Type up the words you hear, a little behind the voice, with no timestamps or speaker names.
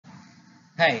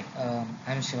Hi,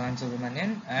 I'm Shivan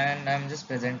Subramanian and I'm just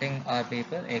presenting our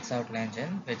paper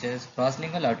XOutlineGen, which is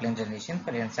cross-lingual outline generation for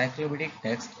encyclopedic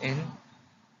text in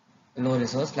low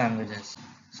resource languages.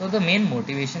 So the main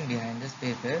motivation behind this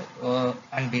paper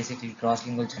and basically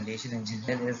cross-lingual generation in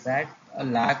general is that a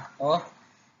lack of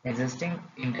existing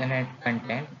internet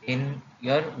content in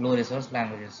your low resource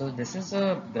languages. So this is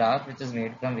a graph which is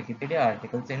made from Wikipedia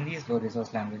articles in these low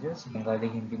resource languages: Bengali,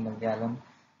 Hindi, Malayalam,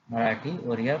 Marathi,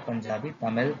 Oriya, Punjabi,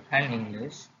 Tamil and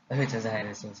English, which is a high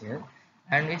resource here.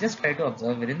 And we just try to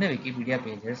observe within the Wikipedia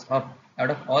pages of out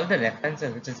of all the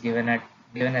references which is given at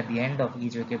the end of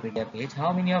each Wikipedia page,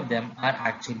 how many of them are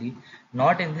actually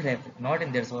not in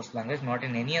their source language, not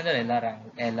in any other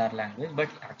LR language, but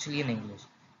actually in English.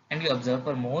 And you observe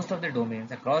for most of the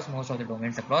domains, across most of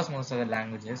the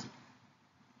languages,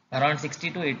 around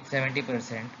 60 to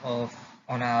 70% of,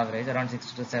 on average, around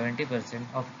 60 to 70%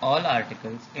 of all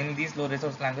articles in these low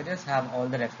resource languages have all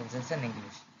the references in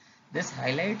English. This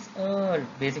highlights a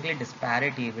basically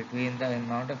disparity between the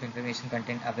amount of information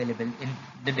content available in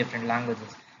the different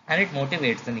languages, and it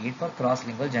motivates the need for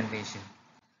cross-lingual generation.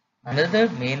 Another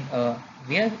main,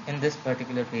 we are in this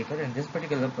particular paper, in this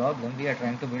particular problem, we are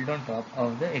trying to build on top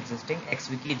of the existing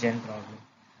XWikiGen problem,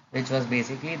 which was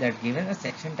basically that given a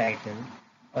section title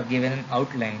or given an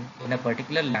outline in a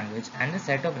particular language and a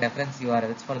set of reference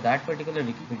URLs for that particular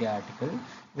Wikipedia article,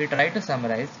 we try to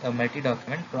summarize a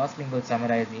multi-document cross-lingual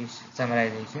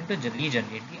summarization to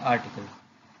regenerate the article.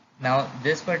 Now,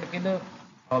 this particular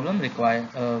problem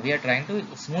requires, we are trying to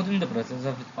smoothen the process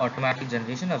of automatic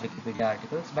generation of Wikipedia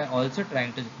articles by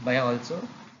also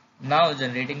now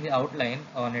generating the outline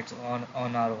on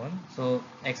our own. So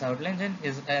XOutlineGen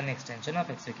is an extension of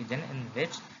XWikiGen in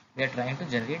which we are trying to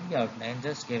generate the outline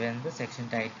just given the section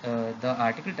title, the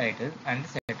article title and the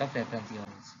set of reference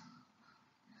URLs.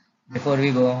 Before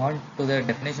we go on to the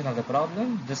definition of the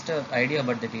problem, just an idea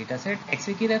about the dataset.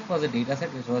 XWikiRef was a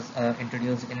dataset which was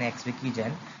introduced in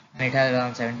XWikiGen, and it had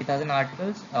around 70,000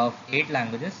 articles of 8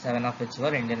 languages, 7 of which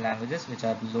were Indian languages, which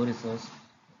are low resource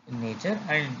in nature,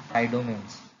 and 5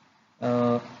 domains.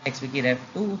 XWikiRef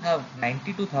 2 have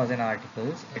 92,000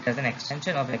 articles. It has an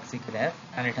extension of XWikiRef,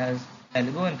 and it has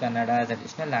Telugu and Kannada as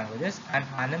additional languages, and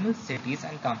animals, cities,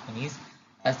 and companies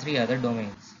as 3 other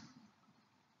domains.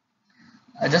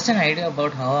 Just an idea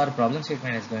about how our problem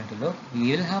statement is going to look.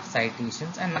 We will have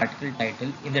citations and article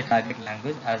title in the target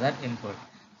language as our input.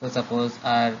 So suppose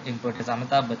our input is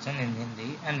Amitabh Bachchan in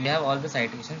Hindi, and we have all the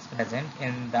citations present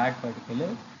in that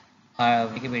particular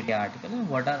Wikipedia article. And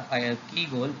what our key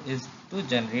goal is to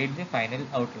generate the final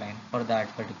outline for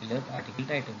that particular article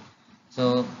title.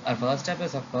 So our first step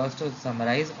is, of course, to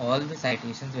summarize all the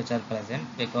citations which are present,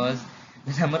 because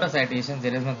the number of citations,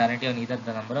 there is no guarantee on either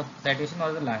the number of citation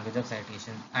or the language of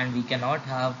citation, and we cannot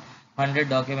have 100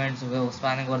 documents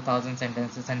spanning over 1,000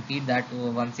 sentences and feed that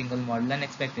to one single model and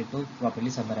expect it to properly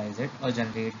summarize it or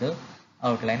generate the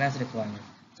outline as required.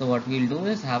 So what we'll do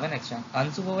is have an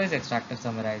unsupervised extractive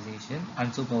summarization.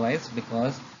 Unsupervised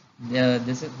because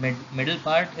this is middle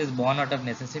part is born out of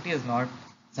necessity, is not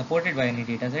supported by any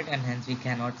dataset, and hence we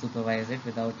cannot supervise it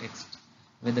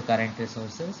with the current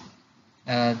resources.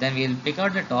 Then we'll pick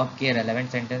out the top key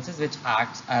relevant sentences which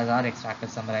acts as our extractive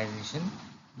summarization.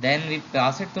 Then we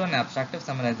pass it through an abstractive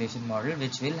summarization model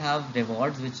which will have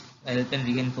rewards which help in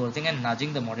reinforcing and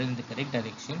nudging the model in the correct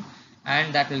direction,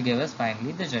 and that will give us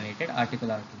finally the generated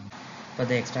article outline. For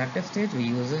the extractive stage, we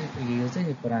use a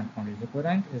HippoRank model.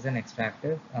 HippoRank is an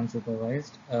extractive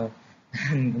unsupervised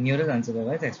neural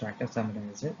unsupervised extractive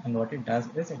summarizer, and what it does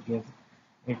is it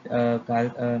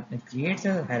creates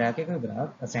a hierarchical graph,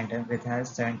 a sentence which has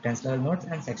sentence level nodes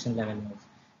and section level nodes.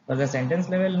 For the sentence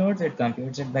level nodes, it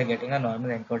computes it by getting a normal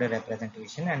encoder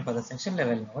representation, and for the section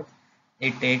level nodes,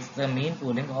 it takes the mean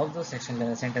pooling of the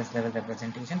sentence level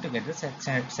representation to get the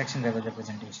section level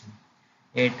representation.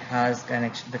 It has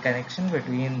the connection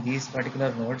between these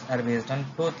particular nodes are based on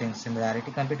two things: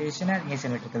 similarity computation and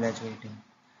asymmetrical edge weighting.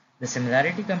 The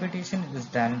similarity computation is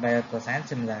done by a cosine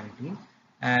similarity,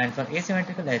 and for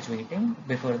asymmetrical edge weighting,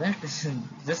 before that, this is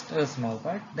just a small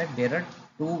part, that there are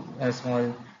two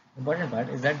small important part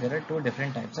is that there are two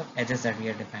different types of edges that we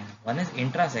are defining. One is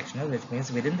intrasectional, which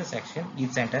means within the section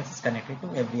each sentence is connected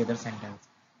to every other sentence,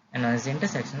 and one is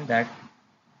intersectional, that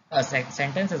a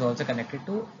sentence is also connected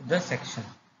to the section,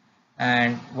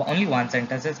 and only one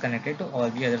sentence is connected to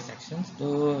all the other sections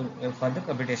for the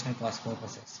computational cost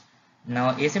purposes.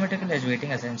 Now, asymmetrical edge weighting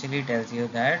essentially tells you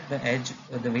that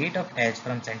the weight of edge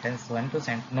from sentence 1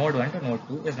 to node 1 to node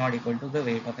 2 is not equal to the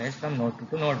weight of edge from node 2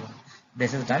 to node 1.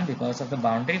 This is done because of the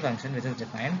boundary function which is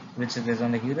defined, which is based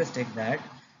on the heuristic that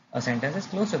a sentence is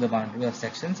close to the boundary of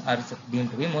sections are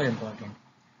deemed to be more important.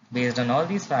 Based on all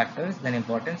these factors, then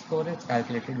importance score is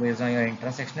calculated based on your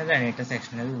intersectional and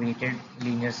intersectional weighted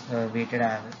linear weighted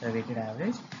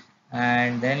average,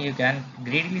 and then you can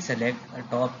greedily select a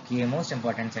top key most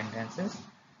important sentences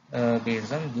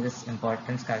based on this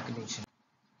importance calculation.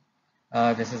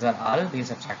 This is our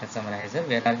R-based abstracted summarizer,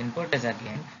 where our input is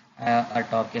again our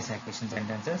top case citation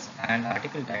sentences and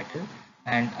article title,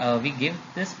 and we give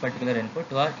this particular input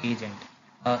to our agent.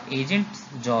 Agent's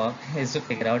job is to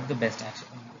figure out the best action,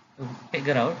 to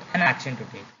figure out an action to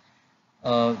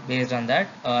take. Based on that,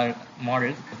 our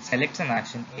model selects an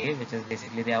action A, which is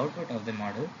basically the output of the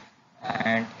model,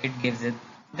 and it gives it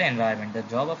the environment. The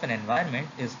job of an environment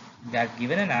is that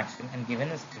given an action and given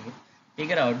a state,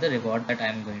 figure out the reward that I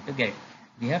am going to get.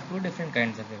 We have two different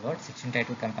kinds of rewards: section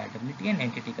title compatibility and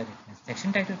entity correctness.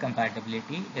 Section title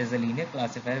compatibility is a linear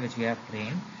classifier which we have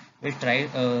trained, which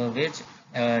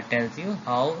tells you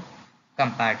how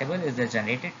compatible is the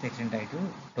generated section title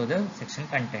to the section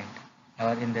content,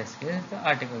 or in this case the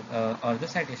article or the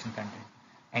citation content.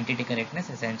 Entity correctness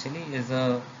essentially is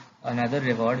another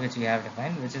reward which we have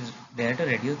defined, which is there to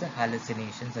reduce the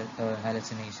hallucinations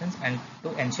and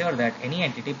to ensure that any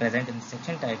entity present in the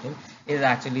section title is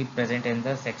actually present in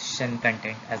the section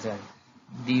content as well.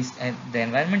 The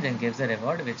environment then gives a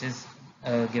reward which is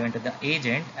given to the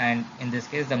agent, and in this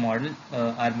case the model,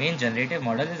 our main generative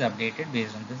model, is updated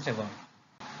based on this reward.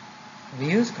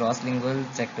 We use cross-lingual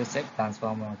sec-to-sec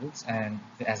transform models and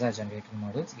as our generator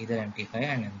models, either MT5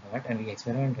 and MBART, and we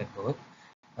experiment with both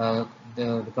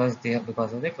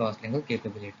because of the cross-lingual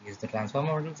capabilities. The transform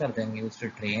models are then used to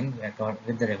train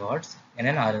with the rewards in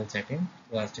an RL setting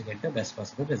for us to get the best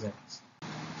possible results.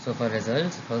 So for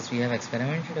results, first we have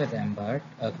experimented with MBART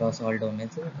across all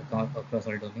domains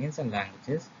and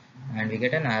languages, and we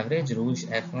get an average Rouge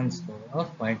F1 score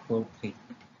of 0.43.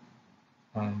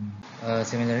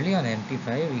 Similarly, on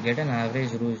MT5, we get an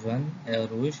average Rouge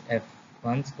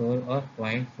F1 score of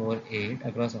 0.48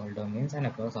 across all domains and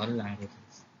across all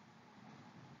languages.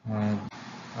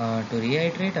 To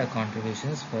reiterate our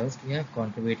contributions, first we have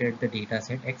contributed the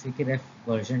dataset XWikiRef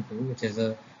version 2,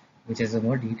 which is a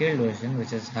more detailed version,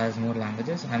 which has more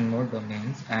languages and more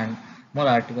domains and more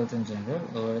articles in general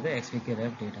over the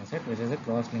XWikiRef dataset, which is a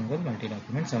cross-lingual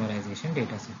multi-document summarization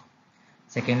dataset.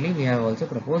 Secondly, we have also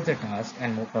proposed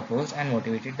and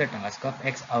motivated the task of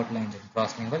XOutlineGen,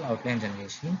 cross-lingual outline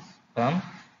generation from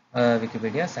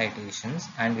Wikipedia citations,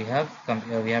 and we have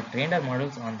trained our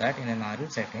models on that in an RL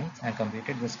setting and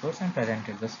computed the scores and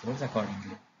presented the scores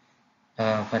accordingly.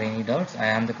 For any doubts, I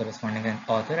am the corresponding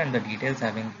author, and the details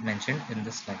have been mentioned in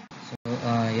this slide. So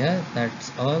yeah,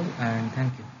 that's all, and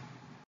thank you.